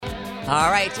All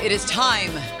right, it is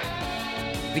time.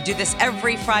 We do this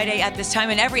every Friday at this time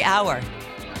and every hour.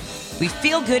 We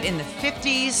feel good in the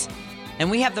 50s, and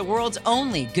we have the world's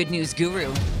only good news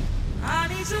guru. I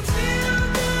need some feel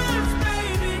goods,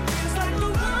 baby. It's like the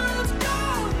world's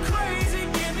gone crazy.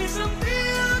 Give me some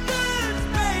feel goods,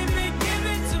 baby. Give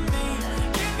it to me.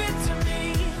 Give it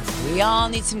to me. We all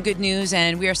need some good news,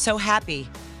 and we are so happy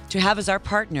to have as our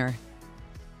partner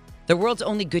the world's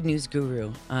only good news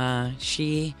guru.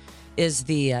 She is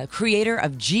the creator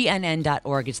of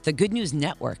GNN.org. It's the Good News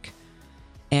Network.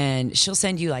 And she'll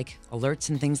send you like alerts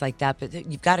and things like that, but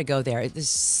you've got to go there. There's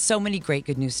so many great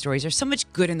good news stories. There's so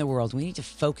much good in the world. We need to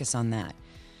focus on that.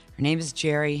 Her name is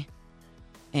Jerry,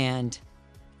 and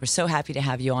we're so happy to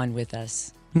have you on with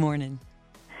us. Morning.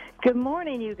 Good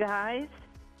morning, you guys.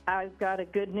 I've got a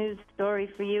good news story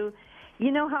for you. You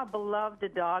know how beloved a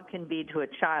dog can be to a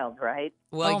child, right?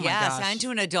 Well, Oh my yes, gosh. and to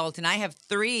an adult. And I have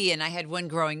 3, and I had one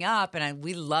growing up, and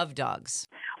we love dogs.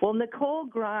 Well, Nicole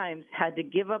Grimes had to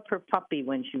give up her puppy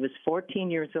when she was 14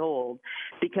 years old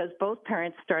because both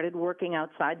parents started working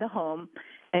outside the home,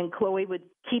 and Chloe would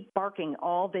keep barking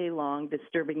all day long,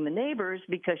 disturbing the neighbors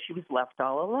because she was left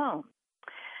all alone.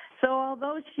 So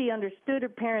although she understood her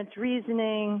parents'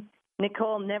 reasoning,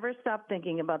 Nicole never stopped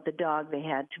thinking about the dog they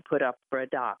had to put up for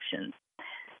adoption.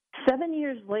 7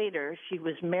 years later, she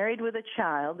was married with a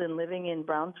child and living in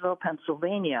Brownsville,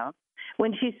 Pennsylvania,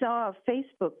 when she saw a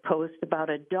Facebook post about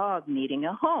a dog needing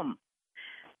a home.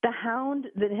 The hound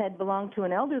that had belonged to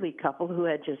an elderly couple who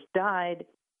had just died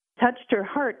touched her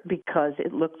heart because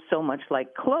it looked so much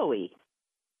like Chloe.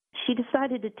 She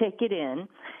decided to take it in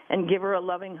and give her a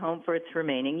loving home for its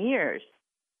remaining years.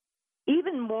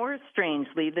 Even more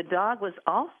strangely, the dog was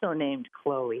also named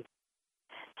Chloe.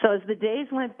 So as the days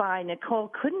went by,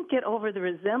 Nicole couldn't get over the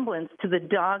resemblance to the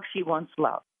dog she once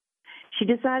loved. She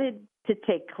decided to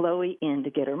take Chloe in to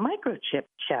get her microchip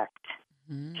checked.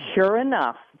 Sure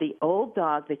enough, the old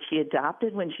dog that she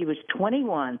adopted when she was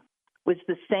 21 was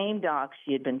the same dog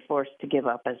she had been forced to give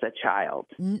up as a child.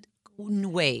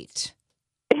 Wait.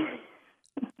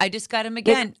 I just got him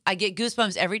again. I get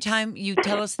goosebumps every time you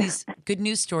tell us these good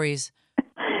news stories.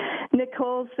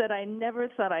 Nicole said, I never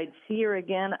thought I'd see her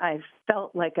again. I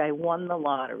felt like I won the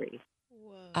lottery.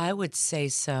 I would say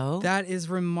so. That is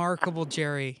remarkable,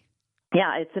 Jerry.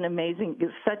 Yeah, it's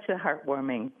such a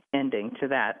heartwarming ending to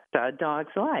that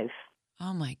dog's life.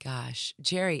 Oh my gosh,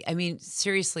 Jerry. I mean,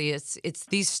 seriously, it's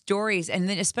these stories, and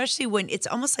then especially when it's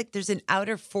almost like there's an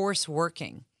outer force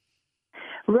working.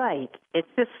 Right. It's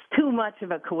just too much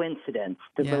of a coincidence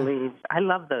to believe. I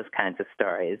love those kinds of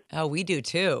stories. Oh, we do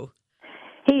too.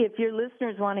 Hey, if your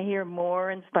listeners want to hear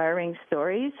more inspiring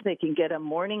stories, they can get a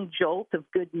morning jolt of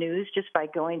good news just by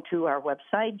going to our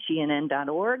website,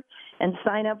 gnn.org, and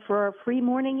sign up for our free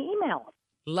morning email.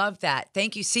 Love that.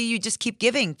 Thank you. See, you just keep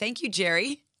giving. Thank you,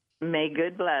 Jerry. May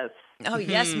good bless. Oh,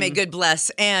 yes, may good bless.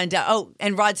 And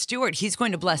and Rod Stewart, he's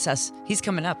going to bless us. He's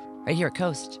coming up right here at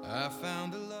Coast. I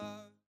found a love.